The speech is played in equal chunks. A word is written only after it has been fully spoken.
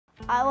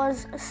I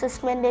was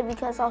suspended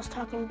because I was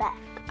talking back.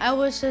 I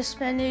was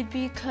suspended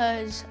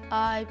because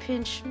I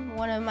pinched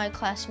one of my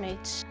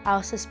classmates. I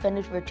was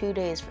suspended for 2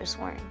 days for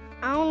swearing.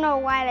 I don't know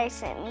why they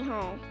sent me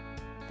home.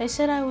 They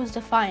said I was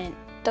defiant.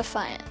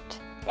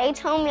 They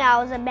told me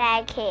I was a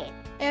bad kid.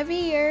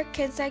 Every year,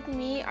 kids like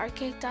me are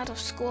kicked out of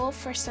school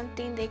for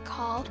something they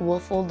call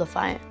Willful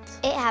defiance.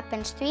 It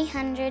happens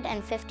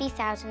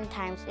 350,000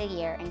 times a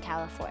year in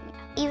California.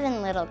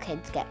 Even little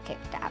kids get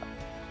kicked out.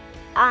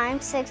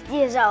 I'm 6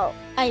 years old.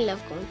 I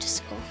love going to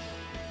school.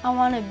 I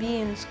want to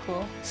be in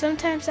school.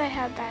 Sometimes I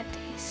have bad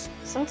days.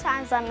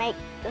 Sometimes I make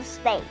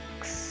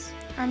mistakes.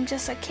 I'm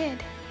just a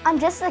kid. I'm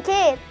just a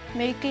kid.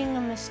 Making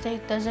a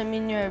mistake doesn't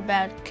mean you're a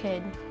bad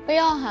kid. We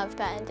all have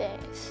bad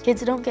days.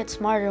 Kids don't get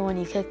smarter when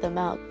you kick them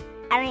out.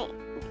 I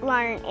didn't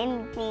learn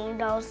anything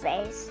those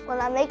days. When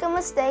I make a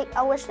mistake,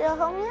 I wish they'll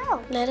help me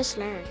out. Let us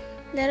learn.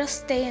 Let us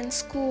stay in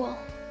school.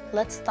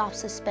 Let's stop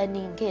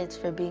suspending kids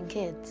for being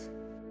kids.